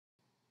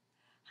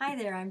Hi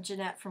there, I'm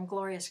Jeanette from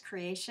Glorious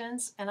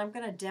Creations, and I'm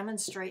going to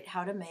demonstrate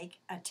how to make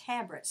a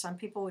tabret. Some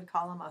people would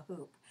call them a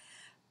hoop,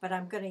 but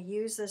I'm going to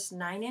use this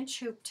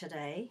 9-inch hoop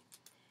today.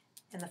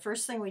 And the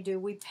first thing we do,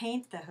 we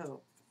paint the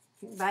hoop.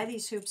 You can buy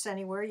these hoops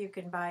anywhere. You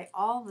can buy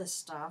all this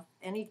stuff,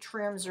 any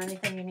trims or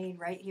anything you need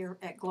right here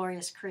at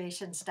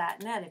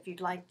gloriouscreations.net if you'd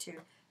like to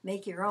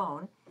make your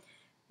own.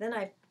 Then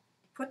I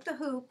put the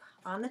hoop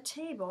on the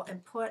table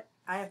and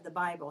I have the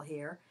Bible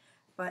here,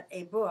 but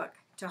a book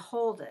to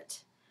hold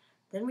it.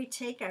 Then we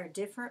take our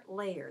different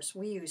layers.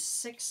 We use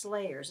 6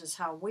 layers is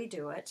how we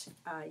do it.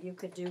 You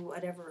could do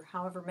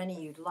however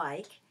many you'd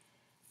like.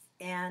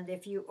 And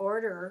if you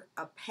order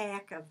a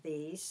pack of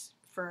these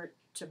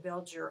to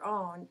build your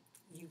own,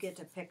 you get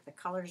to pick the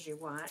colors you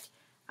want.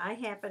 I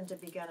happen to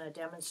be going to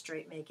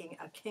demonstrate making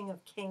a King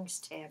of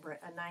Kings tabret,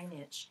 a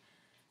 9-inch,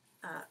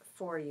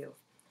 for you.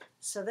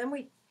 So then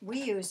we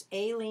use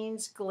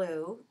Aleene's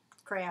glue,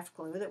 craft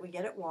glue that we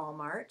get at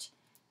Walmart,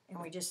 and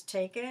we just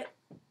take it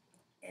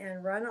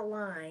and run a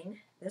line.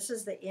 This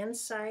is the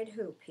inside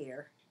hoop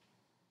here.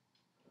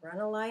 Run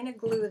a line of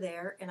glue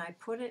there, and I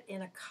put it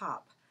in a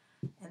cup,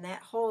 and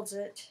that holds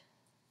it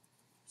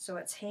so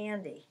it's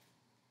handy.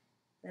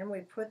 Then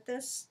we put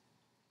this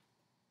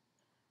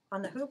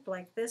on the hoop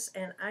like this,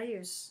 and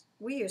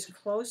we use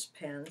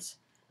clothespins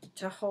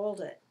to hold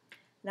it.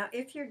 Now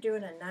if you're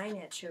doing a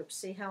 9-inch hoop,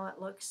 see how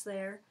it looks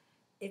there?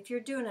 If you're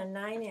doing a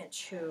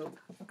 9-inch hoop,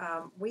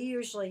 we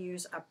usually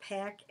use a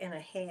pack and a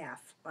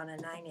half on a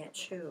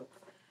 9-inch hoop,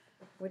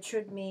 which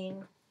would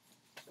mean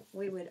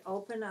we would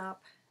open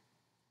up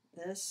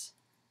this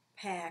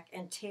pack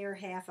and tear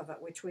half of it,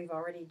 which we've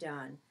already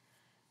done.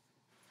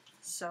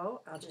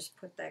 So I'll just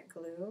put that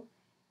glue,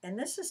 and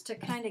this is to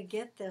kind of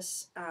get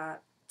this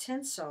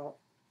tinsel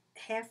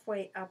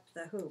halfway up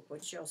the hoop,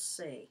 which you'll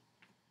see.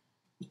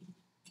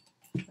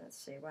 Let's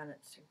see, I want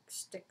it to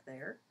stick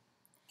there.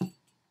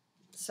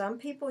 Some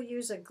people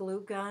use a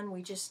glue gun.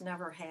 We just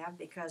never have,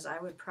 because I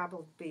would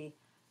probably be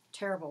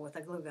terrible with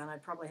a glue gun.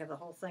 I'd probably have the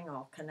whole thing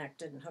all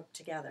connected and hooked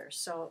together.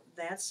 So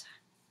that's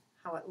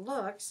how it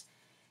looks,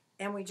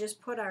 and we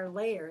just put our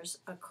layers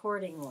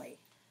accordingly.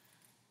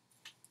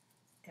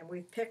 And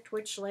we've picked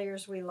which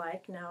layers we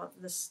like. Now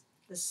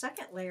the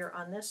second layer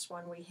on this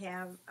one, we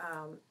have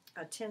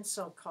a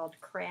tinsel called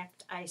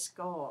cracked ice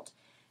gold.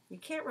 You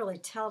can't really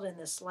tell it in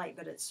this light,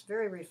 but it's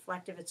very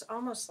reflective. It's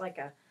almost like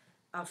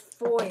a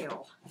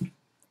foil.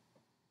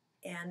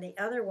 And the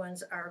other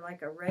ones are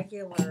like a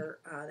regular,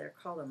 they're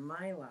called a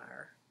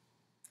mylar.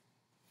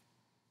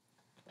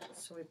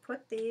 So we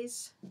put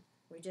these,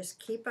 we just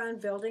keep on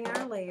building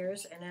our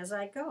layers, and as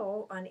I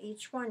go on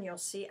each one, you'll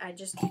see I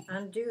just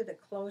undo the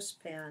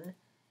clothespin,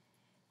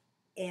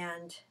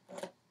 and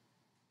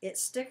it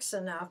sticks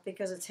enough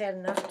because it's had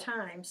enough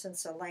time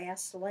since the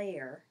last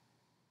layer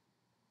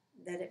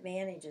that it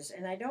manages.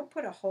 And I don't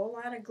put a whole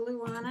lot of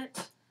glue on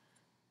it,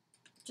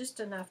 just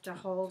enough to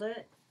hold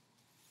it.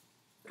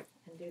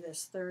 And do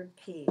this third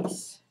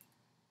piece.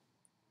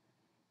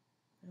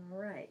 All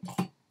right.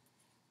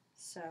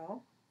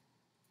 So,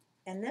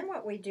 and then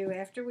what we do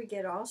after we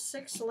get all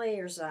 6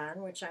 layers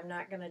on, which I'm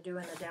not going to do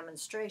in the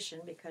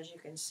demonstration because you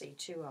can see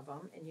 2 of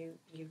them and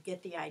you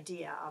get the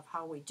idea of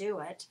how we do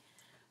it,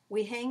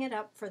 we hang it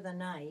up for the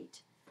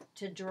night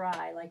to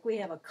dry. Like we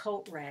have a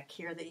coat rack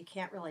here that you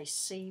can't really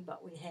see,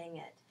 but we hang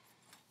it.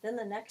 Then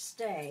the next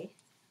day,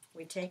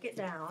 we take it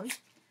down,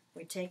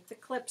 we take the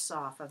clips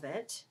off of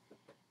it,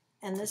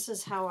 and this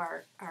is how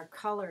our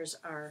colors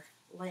are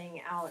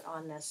laying out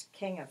on this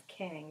King of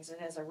Kings. It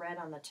has a red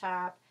on the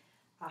top,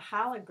 a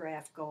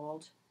holograph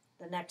gold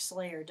the next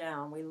layer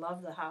down. We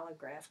love the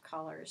holograph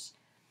colors.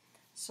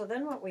 So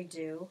then what we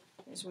do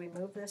is we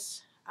move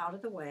this out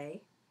of the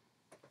way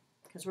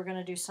because we're going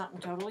to do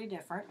something totally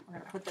different. We're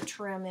going to put the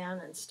trim in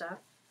and stuff.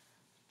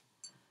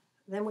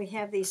 Then we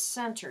have these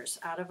centers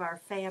out of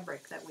our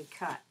fabric that we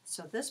cut.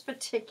 So this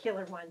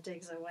particular one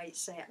digs a white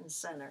satin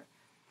center.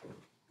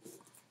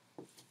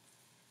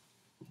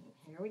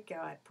 Here we go.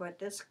 I put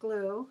this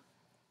glue.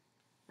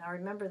 Now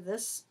remember,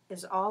 this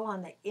is all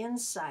on the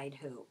inside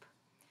hoop.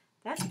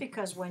 That's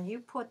because when you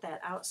put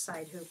that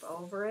outside hoop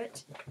over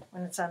it,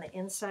 when it's on the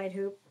inside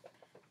hoop,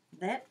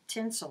 that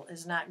tinsel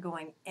is not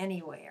going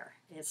anywhere.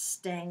 It's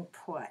staying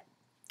put.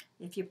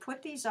 If you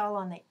put these all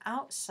on the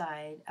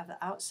outside of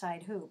the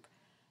outside hoop,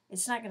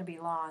 it's not going to be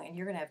long, and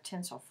you're going to have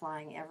tinsel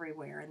flying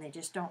everywhere, and they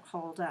just don't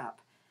hold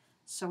up.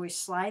 So we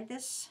slide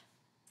this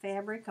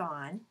fabric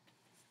on.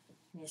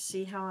 You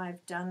see how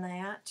I've done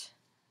that?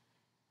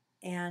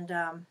 And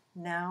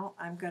now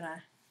I'm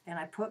gonna, and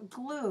I put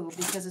glue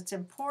because it's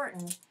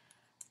important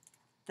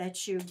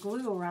that you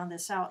glue around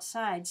this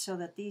outside so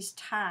that these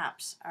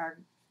tops are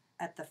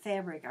at the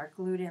fabric are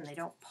glued in. They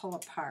don't pull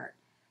apart.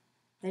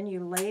 Then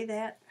you lay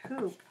that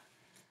hoop,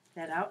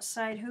 that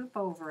outside hoop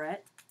over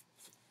it,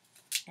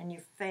 and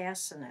you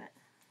fasten it.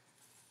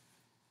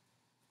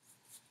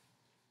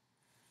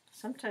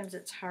 Sometimes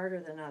it's harder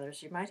than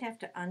others. You might have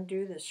to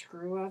undo the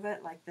screw of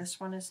it, like this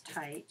one is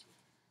tight.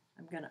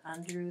 I'm going to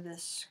undo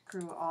this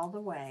screw all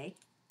the way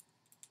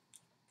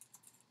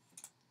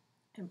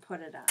and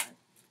put it on.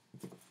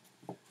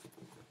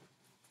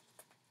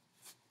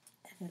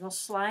 it'll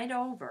slide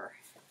over.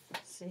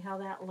 See how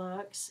that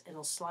looks?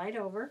 It'll slide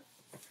over.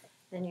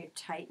 Then you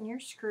tighten your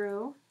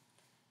screw,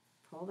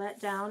 pull that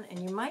down,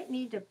 and you might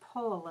need to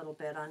pull a little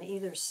bit on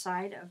either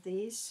side of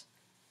these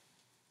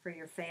for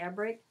your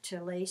fabric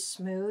to lay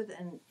smooth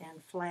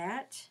and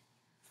flat.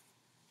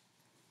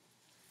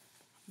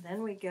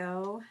 Then we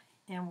go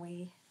and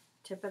we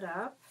tip it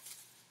up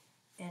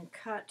and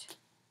cut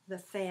the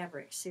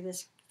fabric. See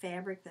this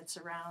fabric that's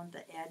around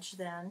the edge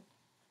then?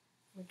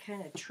 We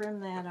kind of trim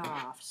that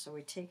off. So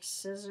we take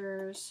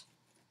scissors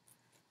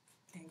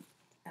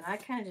and I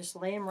kind of just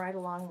lay them right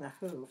along the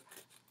hoop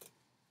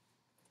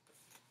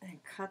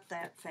and cut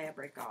that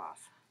fabric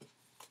off.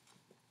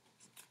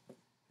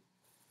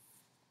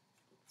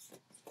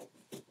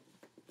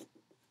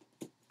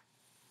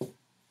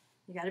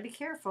 You got to be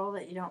careful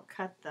that you don't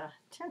cut the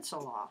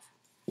tinsel off.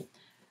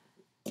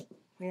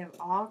 We have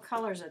all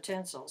colors of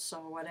tinsel, so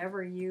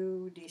whatever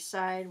you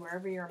decide,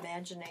 wherever your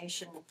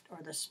imagination or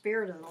the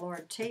Spirit of the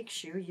Lord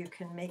takes you, you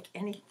can make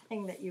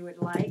anything that you would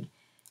like,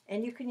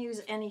 and you can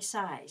use any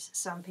size.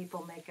 Some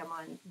people make them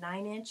on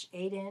 9-inch,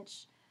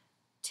 8-inch,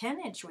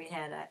 10-inch. We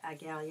had a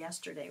gal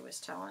yesterday was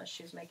telling us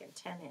she was making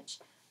 10-inch,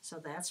 so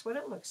that's what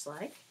it looks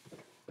like.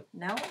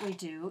 Now what we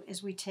do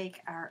is we take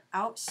our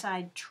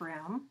outside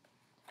trim,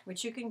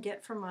 which you can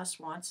get from us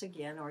once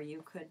again, or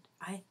you could,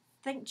 I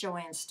think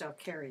Joanne still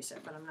carries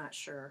it, but I'm not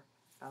sure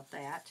about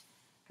that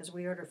because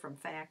we order from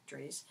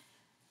factories.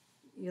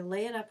 You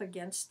lay it up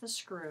against the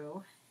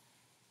screw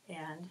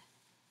and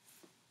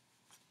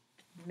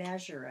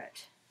measure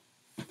it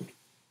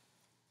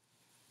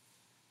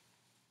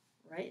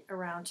right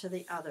around to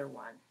the other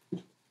one.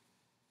 Then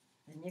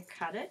you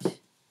cut it.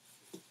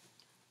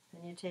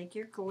 Then you take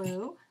your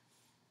glue.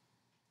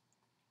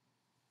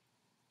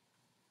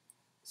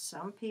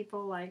 Some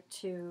people like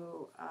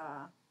to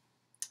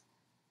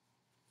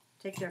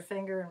take their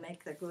finger and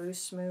make the glue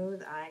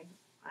smooth. I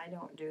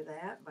don't do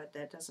that, but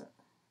that doesn't,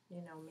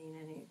 mean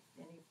any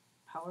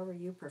however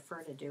you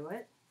prefer to do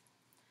it.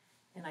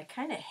 And I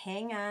kind of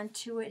hang on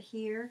to it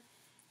here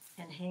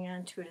and hang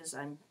on to it as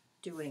I'm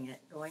doing it,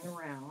 going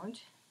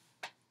around.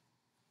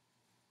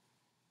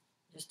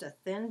 Just a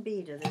thin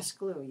bead of this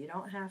glue. You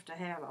don't have to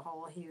have a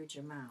whole huge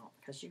amount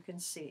because you can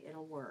see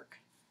it'll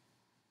work.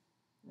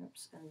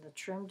 Oops, and the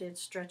trim did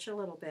stretch a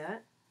little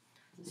bit,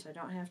 so I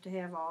don't have to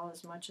have all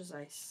as much as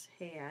I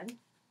had.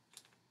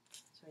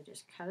 So I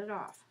just cut it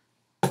off.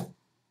 And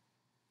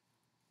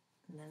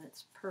then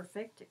it's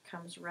perfect. It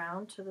comes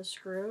round to the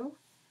screw,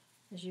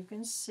 as you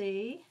can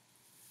see.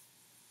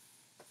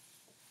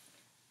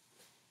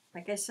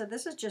 Like I said,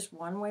 this is just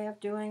one way of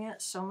doing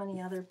it. So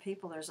many other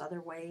people, there's other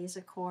ways,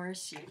 of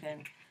course. You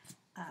can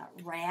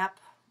wrap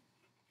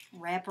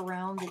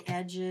around the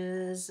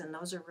edges, and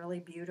those are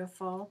really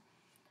beautiful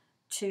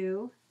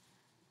too,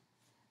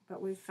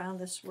 but we found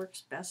this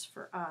works best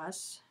for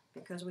us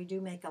because we do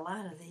make a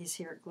lot of these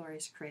here at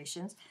Glorious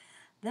Creations.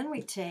 Then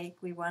we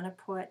want to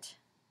put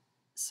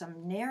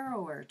some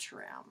narrower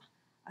trim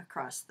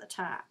across the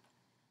top.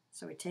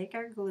 So we take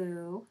our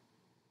glue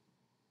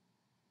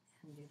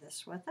and do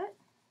this with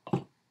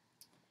it.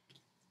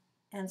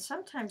 And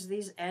sometimes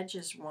these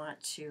edges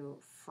want to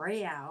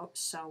fray out,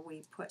 so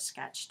we put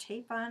Scotch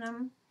tape on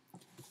them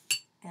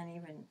and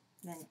even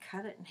then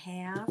cut it in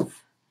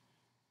half.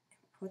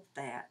 Put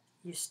that.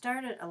 You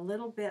start it a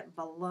little bit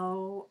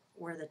below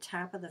where the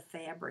top of the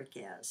fabric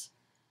is.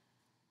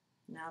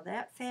 Now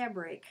that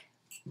fabric,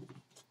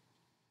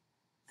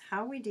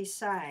 how we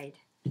decide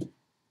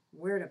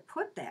where to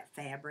put that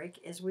fabric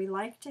is we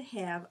like to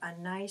have a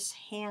nice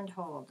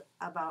handhold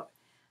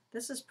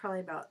this is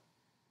probably about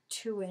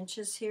 2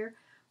 inches here,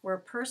 where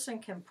a person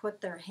can put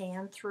their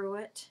hand through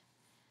it.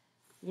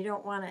 You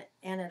don't want it,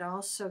 and it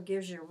also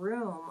gives you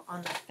room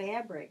on the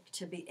fabric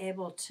to be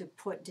able to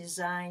put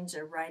designs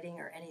or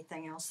writing or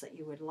anything else that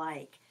you would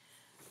like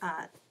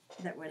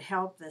that would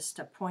help this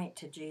to point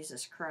to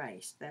Jesus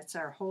Christ. That's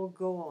our whole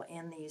goal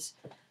in these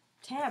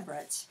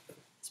tabrets,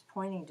 is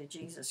pointing to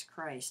Jesus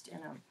Christ in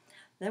them.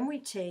 Then we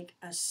take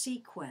a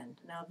sequin.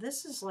 Now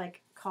this is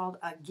like called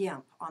a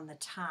gimp on the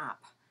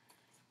top,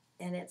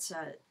 and it's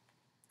a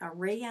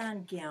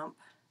rayon gimp,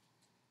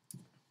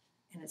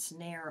 and it's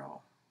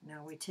narrow.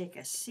 Now we take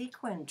a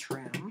sequin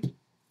trim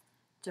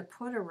to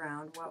put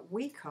around what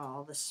we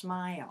call the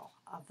smile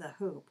of the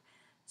hoop.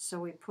 So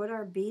we put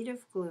our bead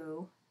of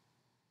glue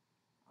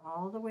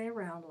all the way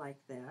around like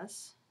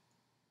this.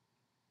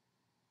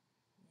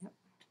 Yep.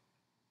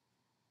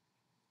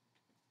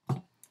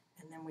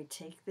 And then we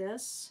take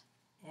this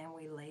and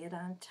we lay it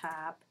on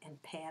top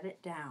and pat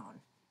it down.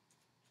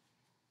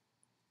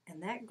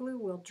 And that glue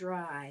will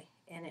dry,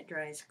 and it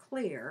dries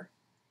clear,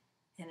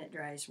 and it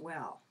dries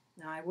well.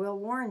 Now I will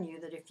warn you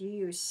that if you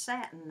use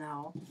satin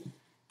though,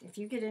 if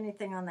you get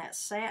anything on that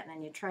satin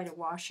and you try to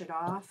wash it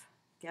off,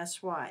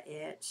 guess what?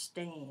 It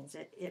stains.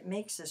 It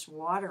makes this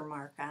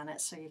watermark on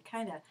it, so you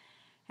kind of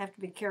have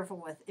to be careful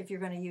with if you're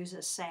going to use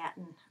a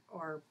satin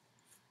or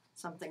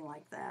something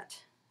like that.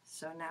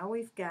 So now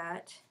we've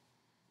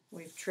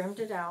trimmed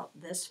it out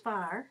this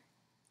far,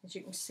 as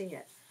you can see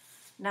it.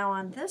 Now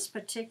on this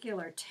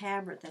particular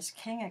tablet, this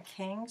King of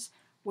Kings,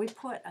 we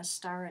put a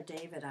Star of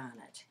David on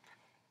it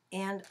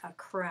and a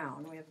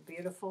crown. We have a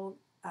beautiful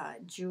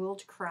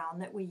jeweled crown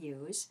that we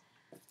use.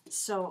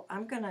 So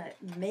I'm going to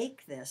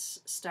make this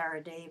Star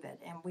of David,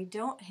 and we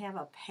don't have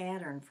a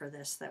pattern for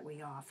this that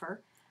we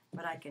offer,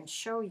 but I can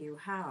show you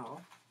how.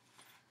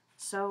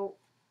 So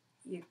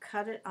you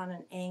cut it on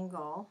an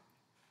angle.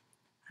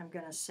 I'm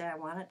going to say I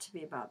want it to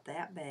be about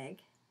that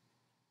big.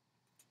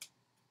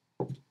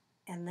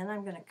 And then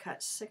I'm going to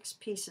cut 6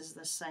 pieces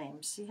the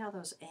same. See how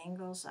those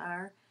angles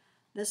are?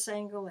 This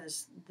angle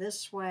is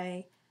this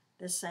way.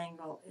 This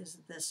angle is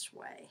this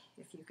way,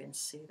 if you can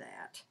see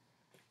that.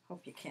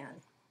 Hope you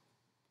can.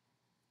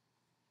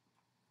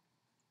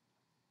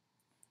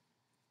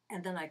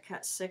 And then I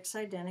cut 6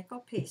 identical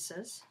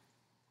pieces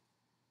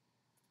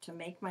to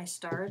make my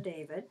Star of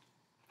David.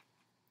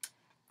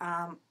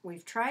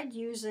 We've tried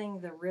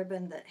using the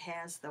ribbon that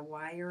has the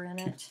wire in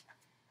it,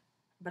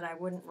 but I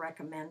wouldn't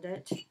recommend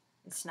it.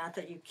 It's not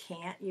that you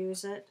can't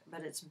use it,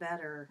 but it's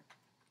better.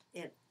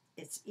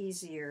 It's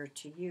easier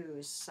to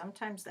use.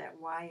 Sometimes that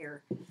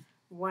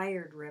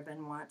wired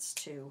ribbon wants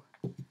to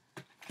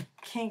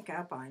kink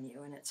up on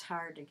you, and it's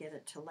hard to get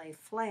it to lay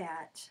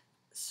flat.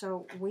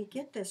 So we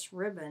get this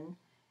ribbon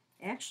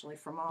actually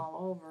from all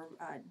over.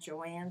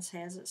 Joann's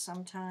has it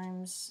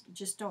sometimes.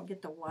 Just don't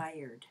get the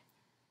wired.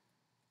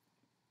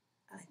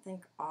 I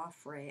think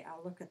Offray.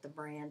 I'll look at the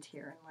brand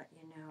here and let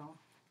you know.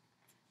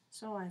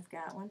 So I've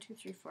got 1, 2,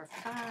 3, 4,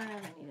 5. I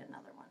need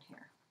another one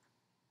here.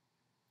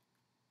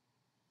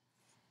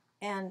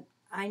 And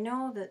I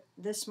know that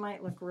this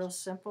might look real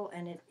simple,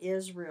 and it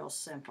is real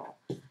simple.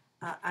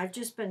 I've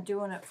just been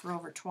doing it for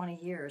over 20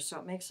 years, so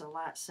it makes it a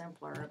lot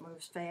simpler. It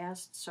moves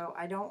fast, so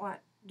I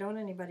don't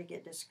anybody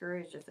get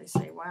discouraged if they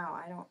say,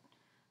 wow,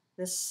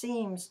 this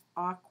seems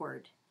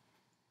awkward,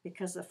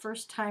 because the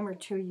first time or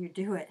two you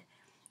do it,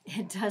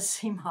 it does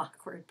seem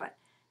awkward, but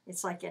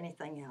it's like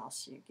anything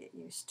else. You get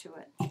used to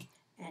it,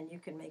 and you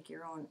can make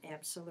your own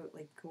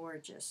absolutely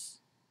gorgeous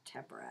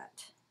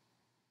tabret.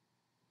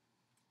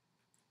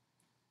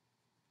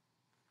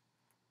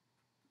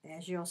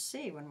 As you'll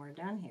see when we're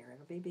done here,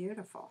 it'll be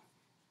beautiful.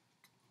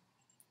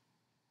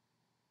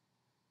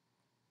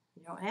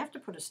 You don't have to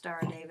put a Star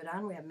of David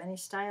on. We have many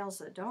styles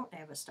that don't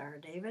have a Star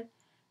of David,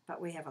 but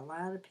we have a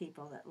lot of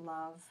people that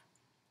love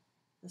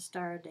the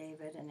Star of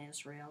David in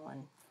Israel,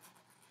 and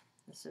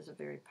this is a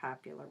very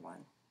popular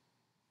one.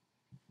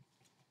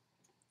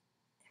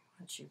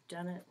 Once you've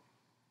done it,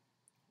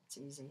 it's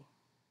easy.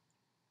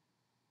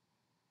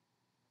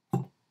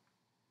 All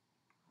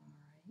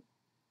right.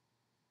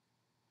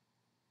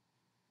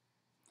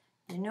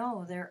 You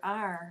know, there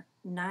are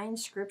 9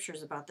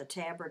 scriptures about the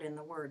tabret in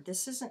the Word.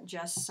 This isn't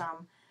just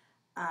some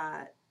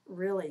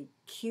really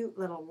cute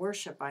little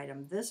worship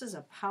item. This is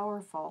a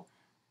powerful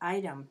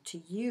item to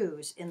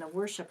use in the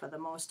worship of the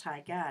Most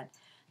High God.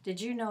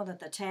 Did you know that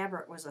the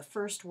tabret was the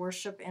first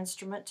worship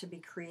instrument to be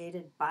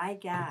created by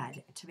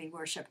God to be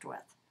worshipped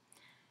with?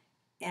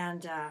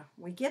 And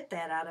we get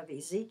that out of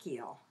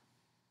Ezekiel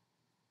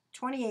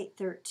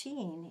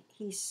 28:13.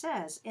 He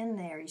says in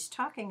there, he's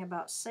talking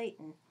about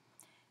Satan.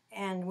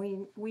 And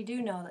we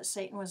do know that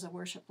Satan was a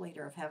worship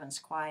leader of heaven's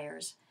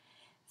choirs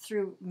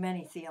through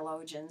many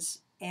theologians.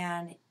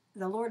 And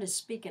the Lord is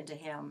speaking to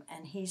him,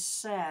 and he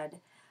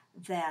said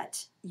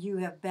that you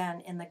have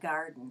been in the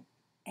garden,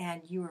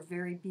 and you are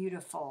very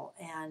beautiful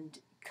and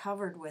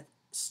covered with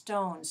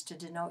stones to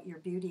denote your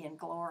beauty and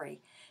glory.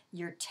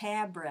 Your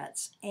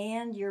tabrets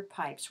and your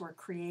pipes were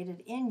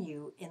created in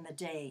you in the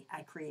day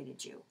I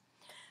created you.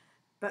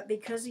 But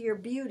because of your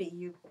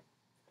beauty,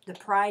 the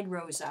pride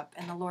rose up,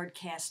 and the Lord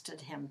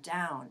casted him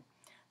down.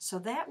 So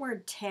that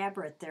word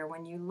tabret there,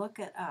 when you look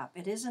it up,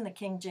 it is in the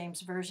King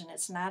James Version.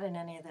 It's not in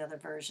any of the other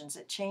versions.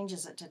 It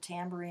changes it to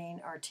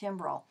tambourine or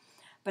timbrel.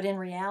 But in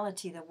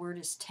reality, the word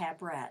is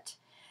tabret.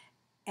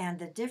 And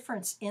the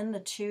difference in the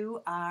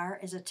two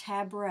is a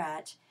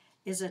tabret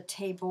is a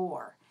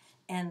tabor.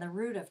 And the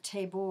root of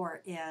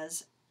tabor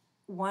is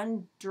a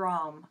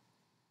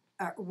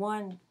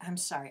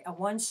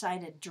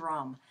one-sided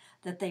drum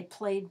that they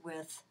played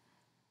with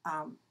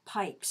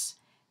pipes,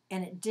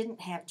 and it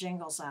didn't have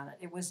jingles on it.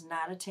 It was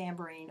not a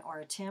tambourine or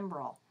a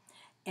timbrel.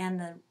 And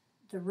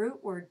the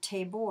root word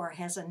tabor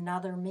has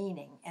another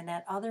meaning, and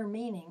that other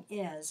meaning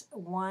is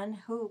one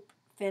hoop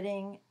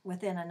fitting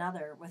within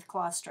another with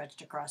cloth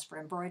stretched across for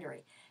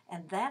embroidery.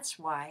 And that's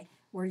why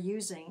we're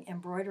using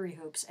embroidery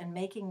hoops and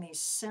making these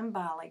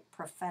symbolic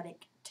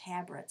prophetic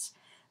tabrets.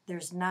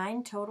 There's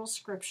 9 total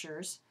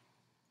scriptures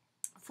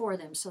for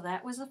them. So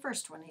that was the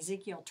first one,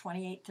 Ezekiel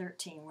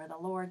 28:13, where the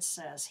Lord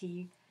says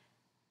he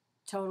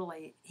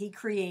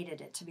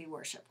created it to be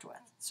worshipped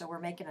with. So we're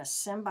making a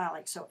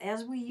symbolic. So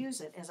as we use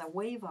it as a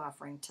wave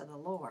offering to the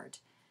Lord,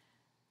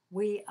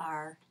 we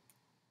are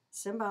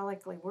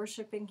symbolically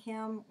worshiping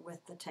him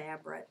with the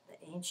tabret,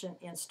 the ancient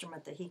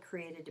instrument that he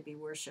created to be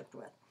worshipped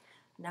with.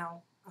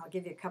 Now, I'll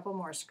give you a couple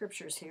more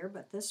scriptures here,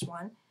 but this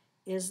one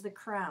is the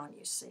crown,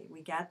 you see.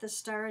 We got the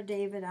Star of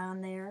David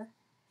on there.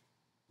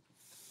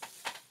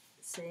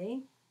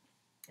 See,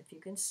 if you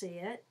can see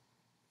it.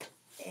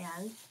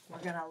 And we're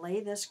going to lay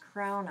this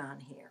crown on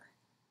here.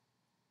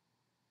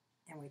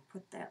 And we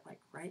put that like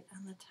right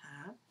on the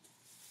top.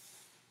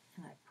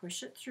 And I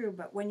push it through.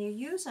 But when you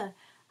use a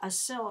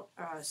silk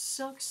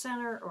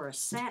center or a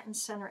satin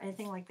center,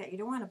 anything like that, you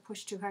don't want to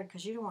push too hard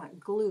because you don't want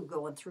glue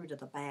going through to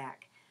the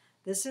back.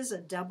 This is a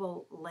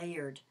double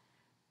layered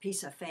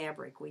piece of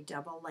fabric. We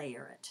double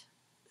layer it.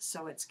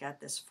 So it's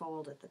got this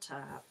fold at the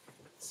top.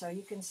 So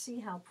you can see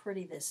how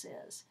pretty this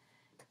is.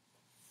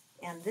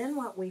 And then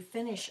what we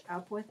finish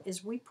up with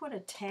is we put a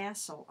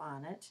tassel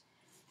on it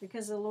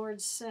because the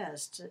Lord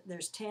says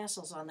there's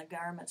tassels on the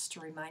garments to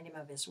remind him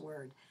of his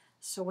word.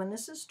 So when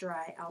this is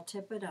dry, I'll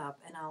tip it up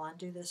and I'll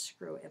undo this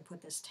screw and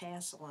put this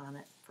tassel on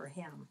it for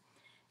him.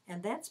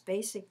 And that's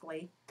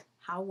basically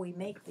how we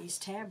make these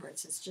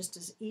tabrets. It's just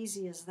as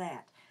easy as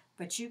that.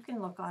 But you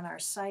can look on our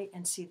site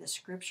and see the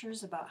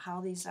scriptures about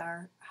how these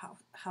are,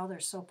 how they're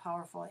so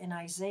powerful. In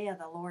Isaiah,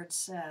 the Lord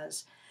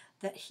says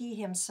that he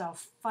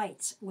himself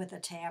fights with a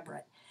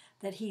tabret,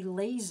 that he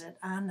lays it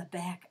on the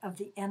back of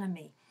the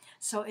enemy.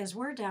 So as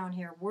we're down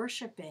here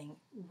worshiping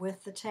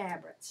with the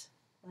tabrets,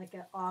 like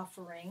an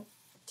offering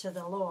to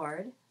the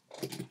Lord,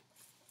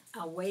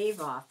 a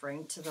wave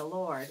offering to the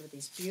Lord with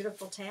these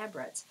beautiful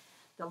tabrets,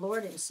 the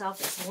Lord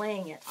himself is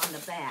laying it on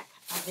the back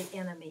of the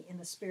enemy in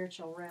the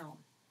spiritual realm.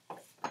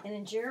 And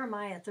in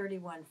Jeremiah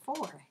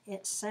 31:4,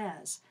 it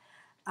says,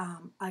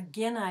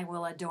 again I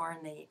will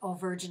adorn thee, O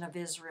Virgin of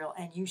Israel,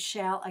 and you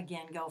shall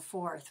again go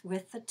forth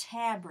with the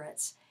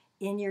tabrets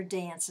in your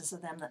dances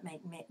of them that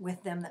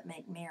with them that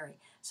make merry.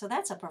 So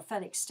that's a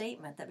prophetic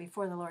statement that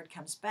before the Lord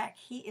comes back,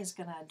 he is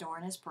going to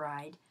adorn his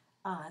bride,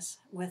 us,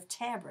 with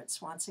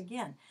tabrets once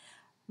again.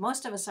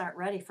 Most of us aren't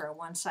ready for a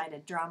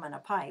one-sided drum and a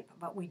pipe,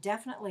 but we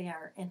definitely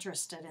are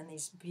interested in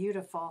these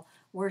beautiful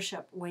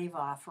worship wave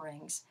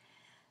offerings.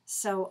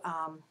 So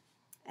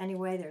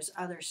anyway, there's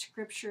other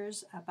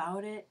scriptures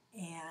about it.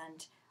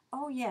 And,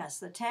 oh yes,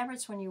 the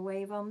tabrets, when you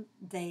wave them,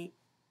 they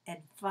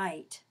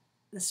invite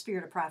the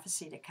spirit of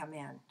prophecy to come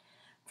in.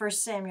 1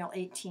 Samuel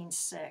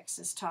 18:6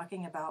 is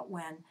talking about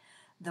when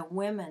the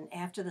women,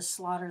 after the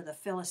slaughter of the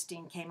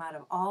Philistine, came out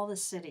of all the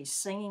cities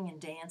singing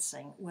and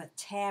dancing with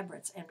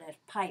tabrets and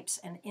with pipes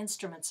and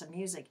instruments of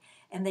music,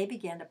 and they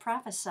began to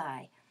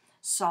prophesy.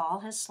 Saul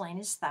has slain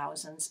his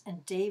thousands,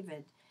 and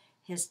David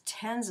his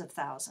tens of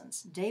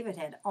thousands. David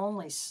had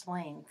only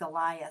slain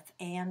Goliath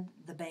and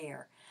the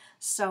bear.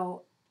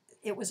 So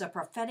it was a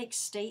prophetic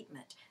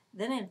statement.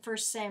 Then in 1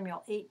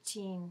 Samuel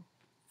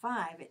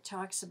 18:5, it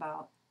talks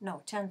about,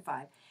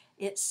 10:5,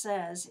 it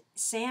says,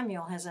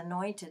 Samuel has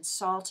anointed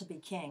Saul to be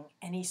king.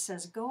 And he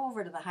says, go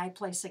over to the high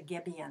place of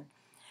Gibeon,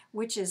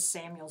 which is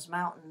Samuel's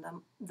mountain,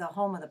 the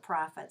home of the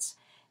prophets.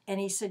 And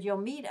he said, you'll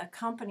meet a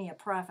company of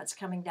prophets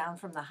coming down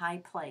from the high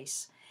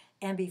place.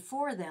 And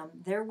before them,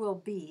 there will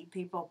be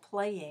people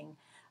playing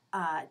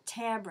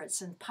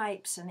tabrets and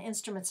pipes and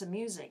instruments of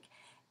music.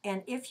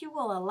 And if you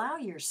will allow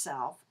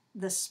yourself,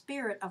 the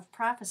spirit of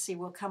prophecy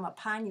will come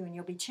upon you and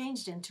you'll be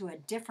changed into a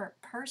different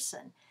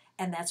person.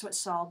 And that's what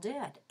Saul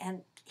did.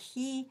 And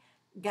he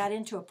got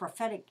into a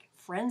prophetic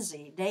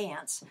frenzy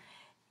dance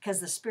because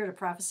the spirit of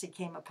prophecy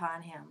came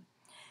upon him.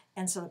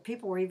 And so the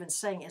people were even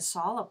saying, is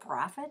Saul a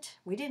prophet?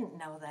 We didn't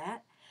know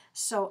that.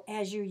 So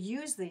as you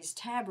use these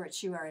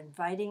tabrets, you are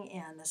inviting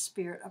in the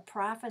spirit of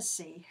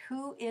prophecy,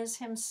 who is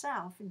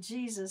himself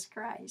Jesus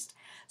Christ.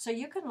 So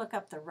you can look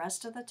up the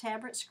rest of the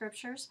tabret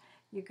scriptures.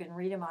 You can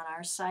read them on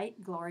our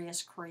site,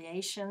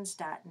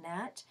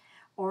 gloriouscreations.net,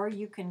 or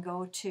you can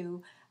go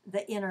to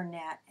the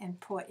internet and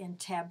put in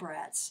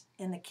tabrets.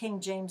 In the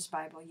King James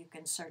Bible, you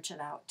can search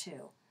it out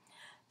too.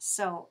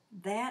 So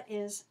that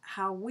is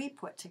how we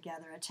put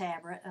together a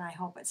tabret, and I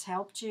hope it's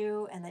helped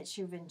you and that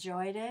you've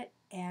enjoyed it,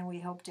 and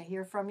we hope to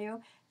hear from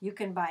you. You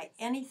can buy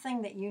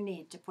anything that you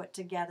need to put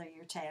together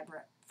your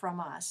tabret from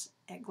us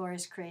at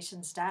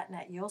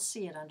gloriouscreations.net. You'll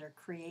see it under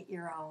Create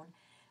Your Own.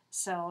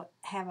 So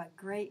have a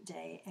great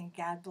day, and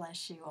God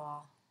bless you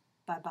all.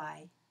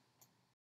 Bye-bye.